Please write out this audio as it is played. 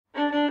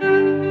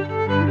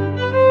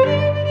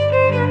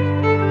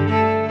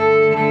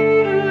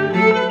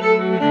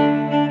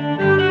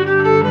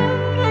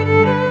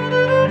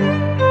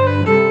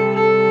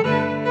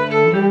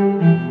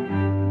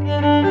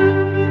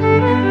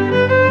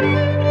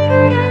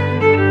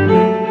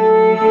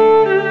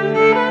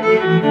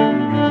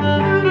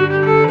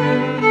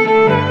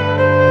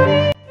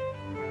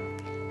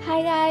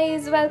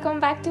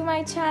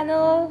my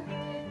channel.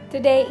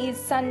 Today is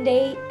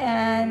Sunday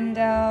and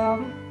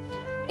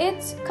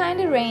it's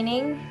kind of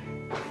raining,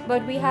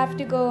 but we have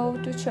to go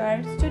to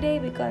church today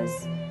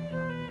because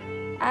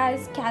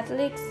as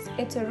Catholics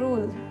it's a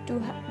rule to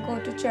go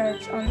to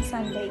church on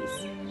Sundays.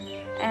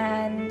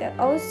 And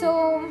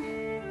also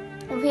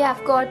we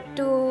have got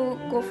to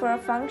go for a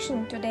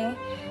function today.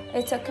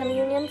 It's a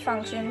communion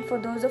function. For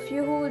those of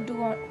you who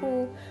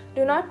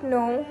do not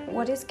know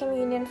what is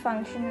communion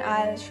function,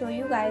 I'll show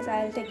you guys.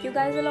 I'll take you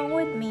guys along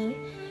with me,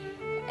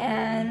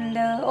 and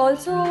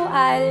also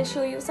I'll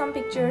show you some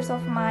pictures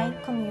of my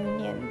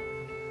communion.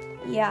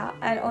 Yeah,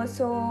 and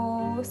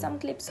also some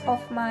clips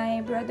of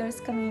my brother's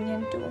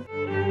communion too.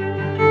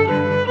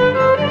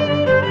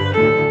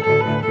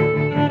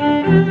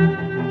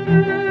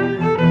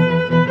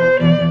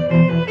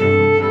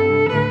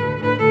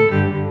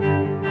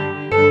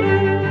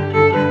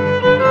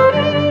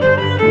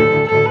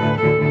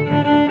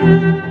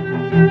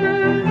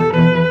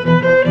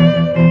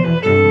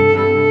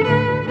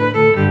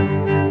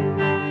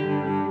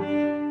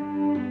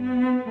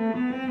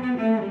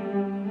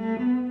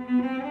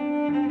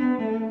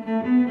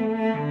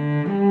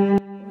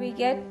 We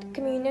get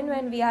communion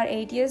when we are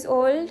 8 years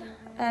old,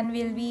 and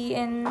we'll be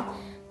in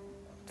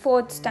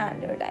 4th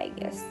standard, I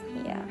guess.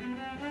 Yeah.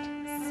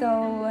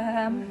 So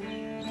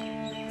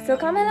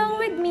come along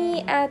with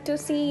me to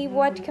see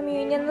what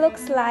communion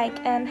looks like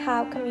and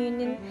how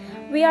communion.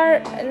 We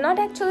are not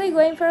actually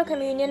going for a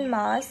communion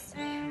mass.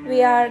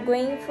 We are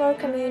going for a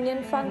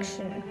communion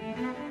function.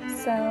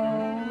 So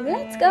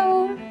let's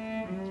go.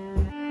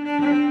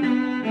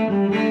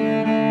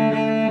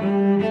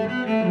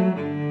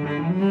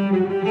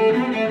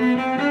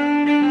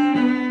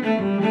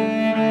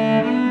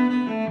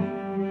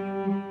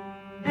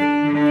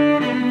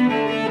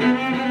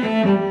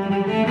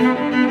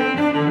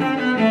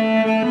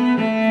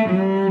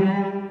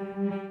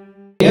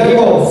 Here we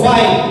go, 5.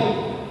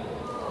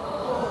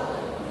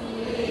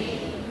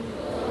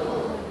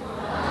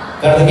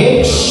 Got the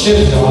gate,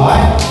 shift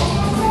right.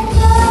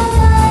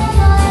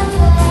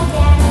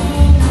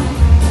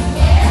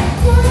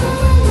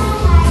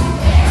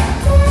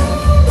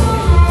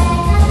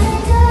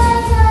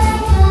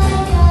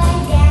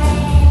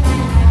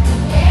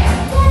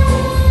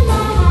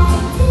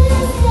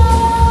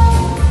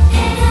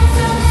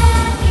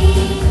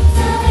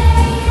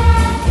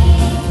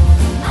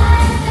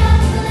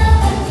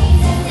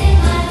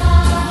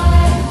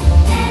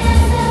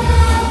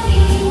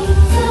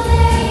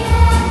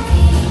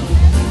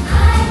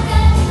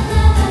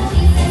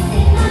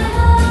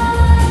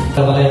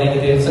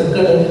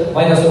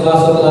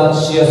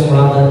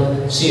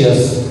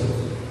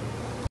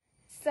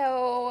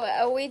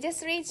 So we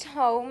just reached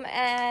home,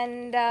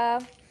 and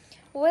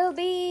we'll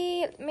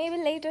be maybe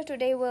later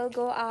today we'll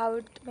go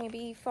out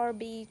maybe for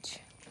beach.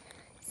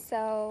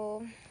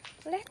 So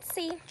let's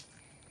see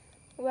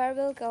where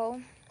we'll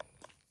go.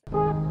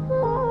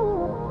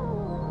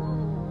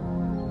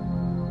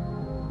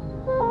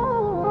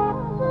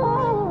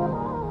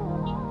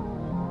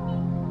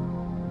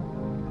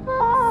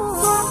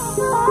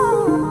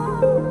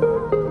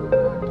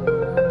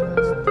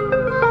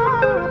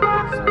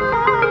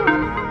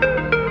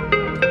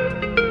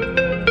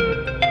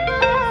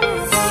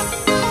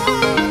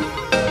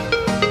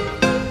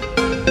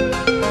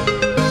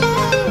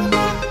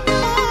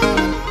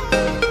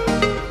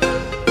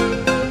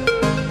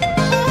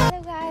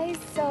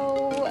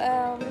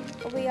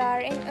 We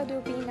are in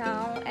Udupi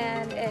now,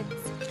 and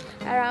it's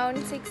around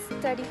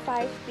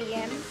 6:35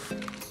 p.m.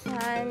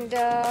 and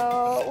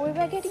we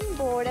were getting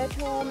bored at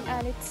home,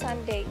 and it's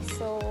Sunday,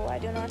 so I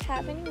do not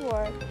have any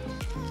work.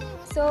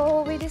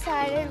 So we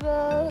decided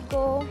we'll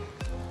go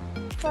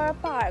for a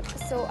park.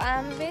 So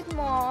I'm with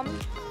Mom.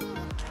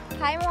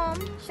 Hi Mom,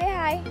 say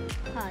hi.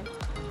 Hi.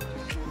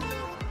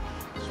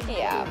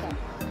 Yeah.